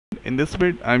In this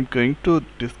video, I'm going to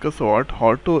discuss about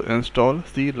how to install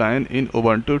CLion in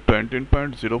Ubuntu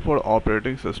 20.04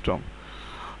 operating system.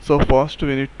 So first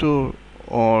we need to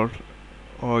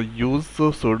use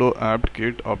the sudo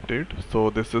apt-get update.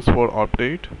 So this is for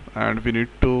update, and we need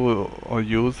to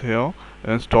use here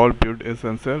install build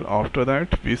essential. After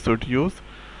that we should use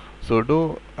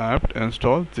sudo apt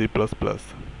install g++.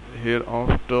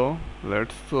 Hereafter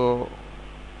let's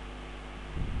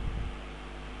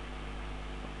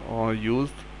use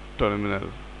terminal,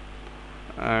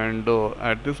 and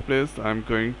at this place I'm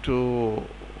going to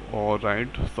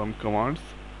write some commands.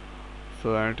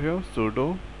 So at here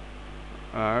sudo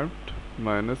apt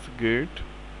 -get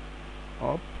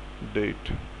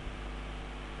update.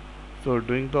 So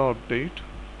doing the update,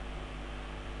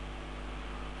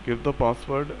 give the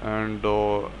password, and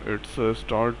it's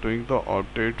start doing the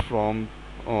update from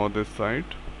this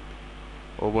site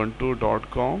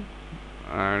ubuntu.com,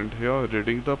 and here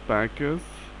reading the package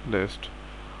list.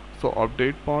 So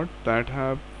update part that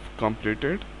have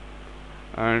completed,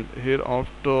 and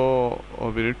hereafter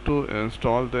we need to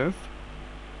install this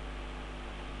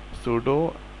sudo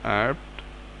apt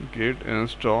get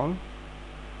install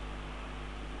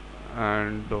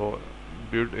and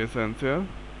build essential,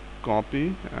 copy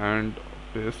and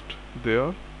paste there,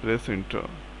 press enter.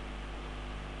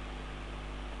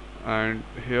 And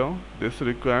here this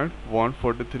required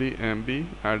 143 MB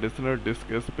additional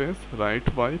disk space, write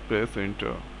by press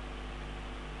enter.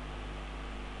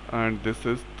 And this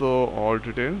is the all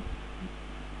detail.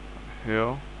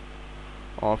 Here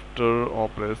after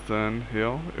operation,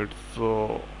 here it's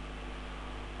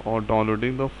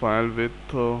downloading the file with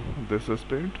this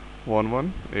speed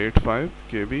 1185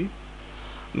 KB.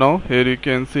 Now here you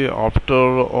can see after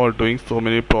doing so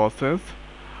many process,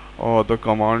 the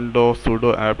command sudo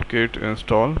apt-get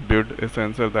install build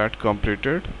essential that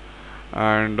completed,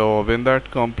 and when that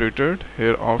completed,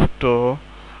 hereafter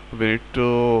we need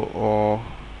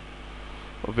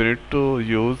to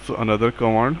use another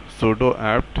command sudo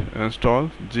apt install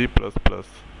g++.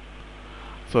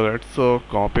 So let's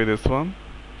copy this one,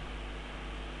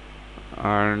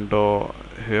 and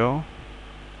here,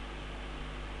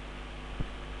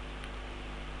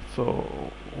 so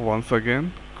once again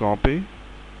copy,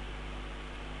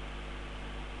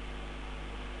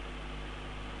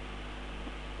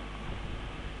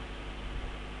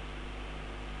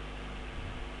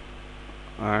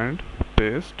 and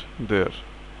paste there.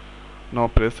 Now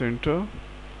press enter.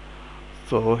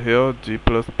 So here g++,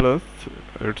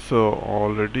 it's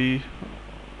already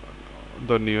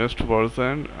the newest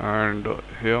version, and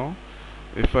here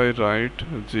if I write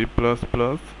g++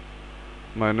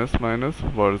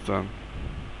 version,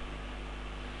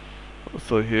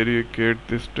 so here you get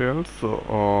this details.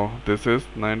 So this is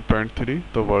 9.3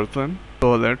 the version.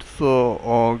 So let's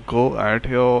go at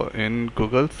here in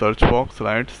Google search box,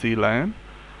 write CLion,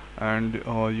 and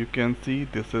you can see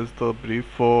this is the brief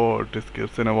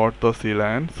description about the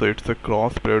CLion. So it's a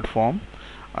cross-platform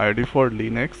IDE for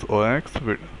Linux,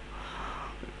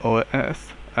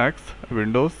 OS X,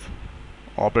 Windows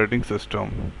operating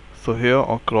system. So here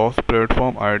a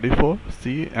cross-platform IDE for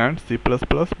C and C++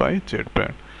 by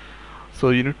Jetbrains. So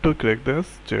you need to click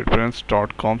this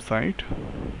jetbrains.com site,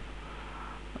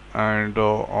 and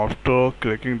after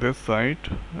clicking this site,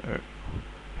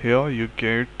 here you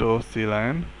get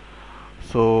CLion.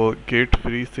 So get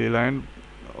free CLion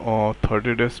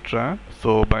 30 days trial.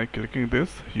 So by clicking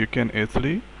this you can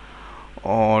easily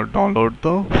download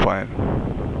the file.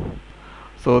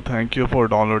 So thank you for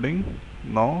downloading.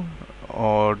 Now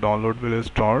download will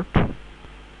start.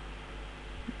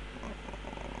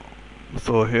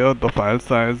 So here the file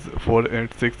size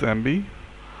 486 MB.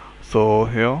 So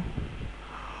here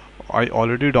I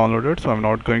already downloaded, so I'm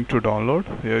not going to download.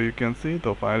 Here you can see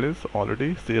the file is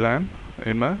already CLion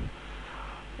in my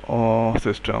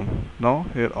system. Now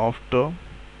hereafter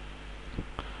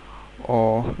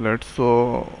let's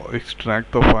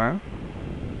extract the file.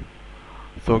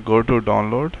 So go to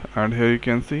download, and here you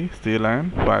can see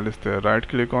CLion file is there. Right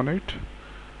click on it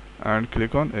and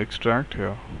click on extract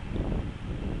here.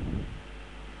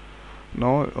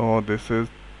 Now this is,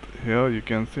 here you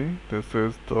can see this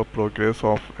is the progress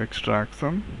of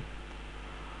extraction,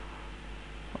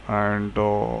 and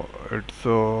it's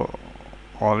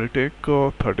only take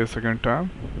 30-second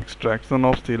time. Extraction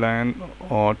of CLion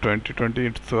 2020,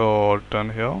 it's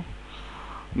done here.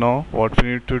 Now what we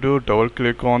need to do, double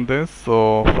click on this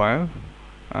file,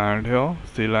 and here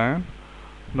CLion.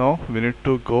 Now we need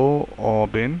to go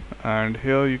bin, and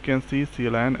here you can see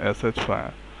CLion sh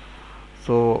file.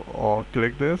 So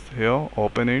click this here,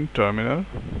 open in terminal.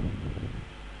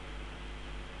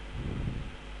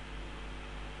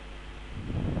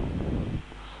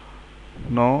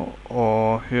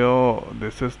 Now here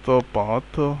this is the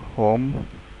path home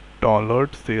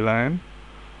download CLion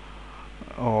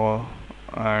uh,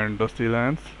 and the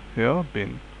CLions here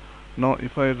bin. Now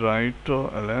if I write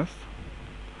ls,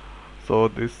 so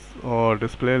this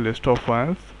display list of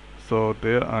files, so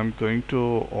there I'm going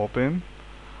to open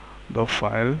the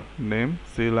file name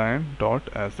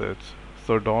clion.sh.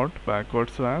 So dot backward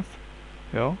slash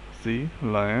here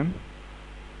clion.sh.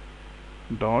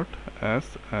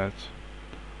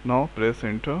 Now press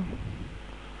enter.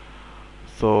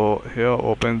 So here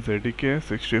open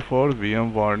ZDK64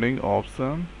 VM warning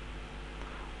option.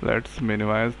 Let's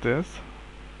minimize this.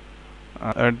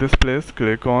 At this place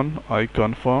click on I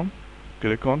confirm,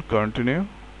 click on continue.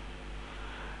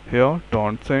 Here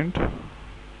don't send,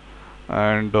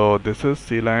 and this is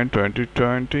CLion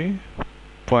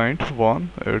 2020.1.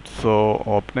 It's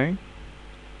opening.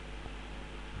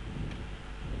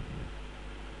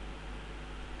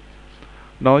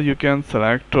 Now you can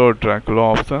select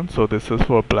Dracula option. So this is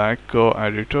for black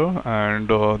editor, and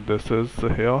this is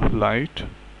here light.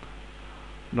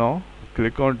 Now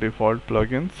click on default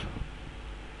plugins.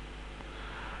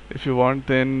 If you want,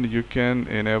 then you can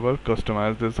enable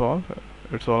customize this all.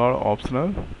 It's all are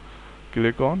optional.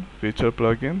 Click on feature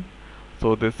plugin.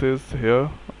 So this is here.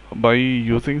 By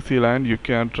using CLion you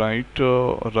can write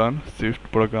run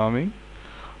Swift programming,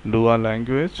 Lua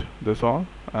language, this all,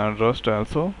 and Rust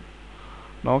also.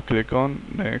 Now click on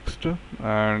next,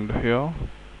 and here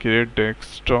create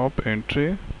desktop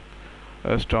entry.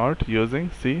 Start using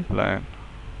CLion.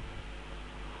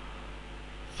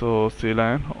 So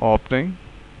CLion opening.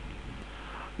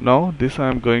 Now this I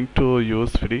am going to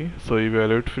use free, so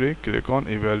evaluate free. Click on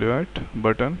evaluate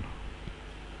button.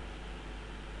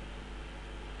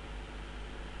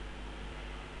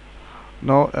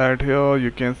 Now at here you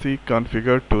can see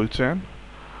configure toolchain.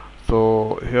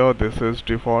 So here this is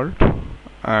default,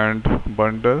 and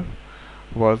bundle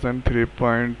version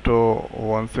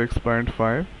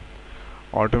 3.16.5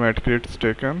 automatically it's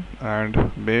taken,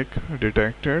 and make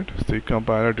detected, C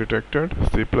compiler detected,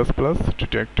 C++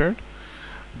 detected,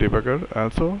 debugger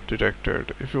also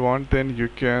detected. If you want, then you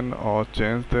can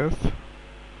change this.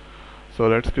 So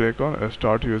let's click on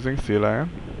start using CLion.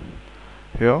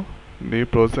 Here new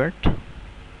project,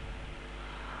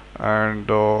 and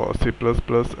C++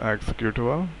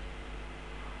 executable.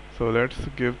 So let's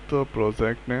give the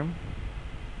project name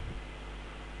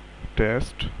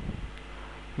test.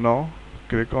 Now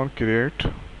click on create.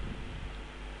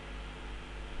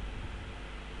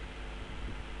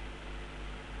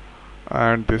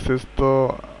 And this is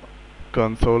the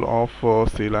console of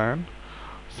CLion.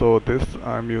 So this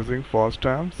I'm using first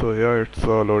time. So here it's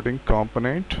a loading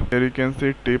component. Here you can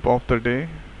see tip of the day.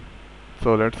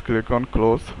 So let's click on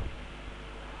close.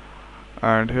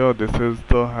 And here this is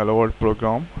the hello world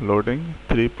program loading,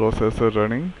 3 processor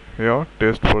running. Here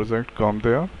test project come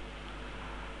there,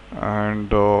 and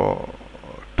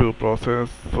 2 process,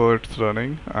 so it's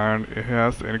running, and it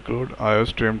has include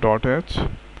iostream.h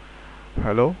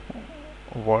hello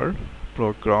world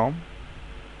program.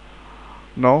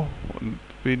 Now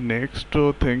we next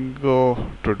thing to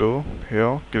do,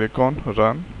 here click on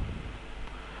run,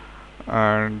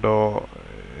 and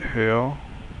here,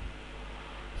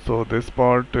 so this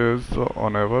part is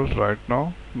unable right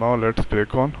now. Now let's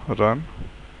click on run,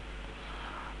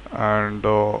 and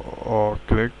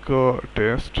click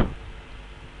test.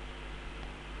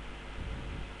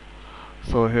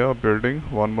 So here building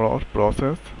one more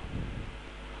process,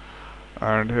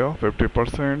 and here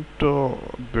 50%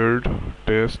 build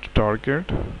test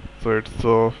target. So it's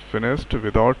finished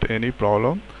without any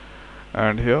problem,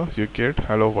 and here you get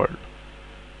hello world.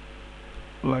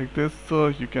 Like this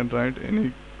you can write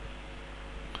any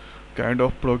kind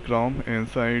of program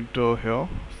inside here.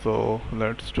 So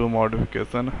let's do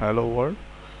modification. Hello world,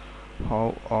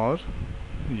 how are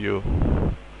you?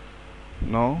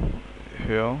 Now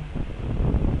here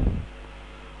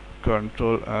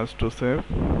Control S to save.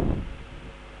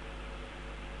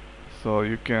 So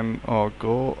you can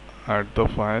go at the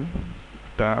file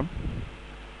tab.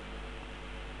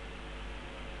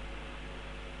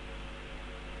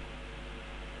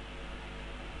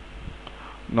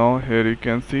 Now here you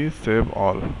can see save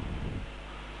all.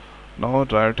 Now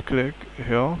right click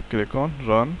here, click on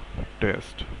run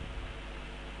test.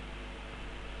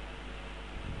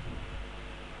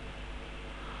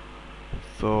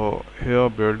 So here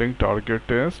building target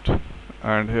test,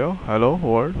 and here hello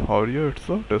world, how are you? It's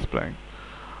displaying.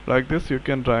 Like this you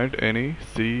can write any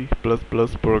C++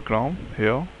 program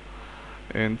here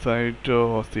inside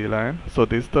CLion. So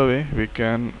this is the way we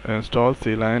can install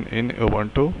CLion in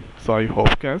Ubuntu. So I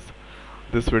hope guys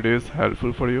this video is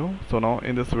helpful for you. So now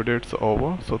in this video it's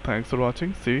over. So thanks for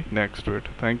watching. See you next video.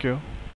 Thank you.